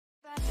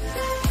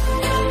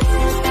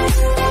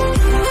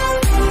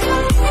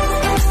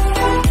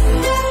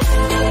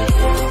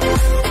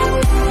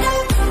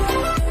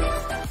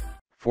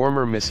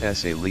Former Miss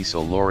SA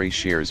Liesl Laurie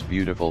shares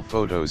beautiful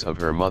photos of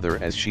her mother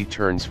as she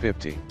turns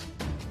 50.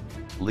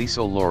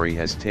 Liesl Laurie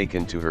has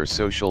taken to her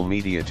social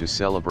media to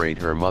celebrate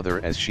her mother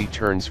as she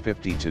turns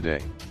 50 today.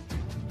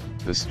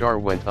 The star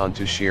went on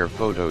to share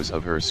photos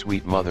of her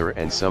sweet mother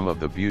and some of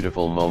the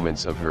beautiful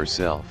moments of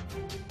herself.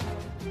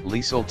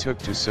 Liesl took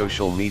to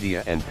social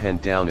media and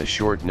penned down a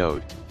short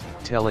note,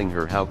 telling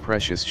her how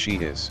precious she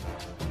is.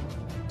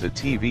 The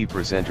TV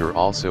presenter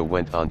also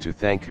went on to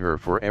thank her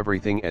for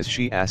everything as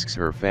she asks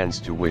her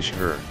fans to wish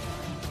her.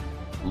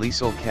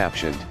 Liesl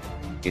captioned,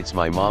 "It's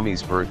my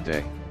mommy's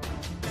birthday.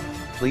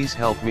 Please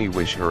help me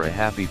wish her a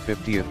happy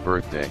 50th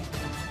birthday.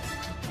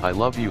 I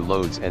love you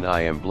loads and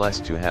I am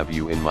blessed to have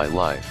you in my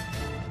life.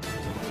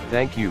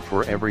 Thank you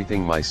for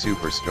everything, my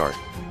superstar."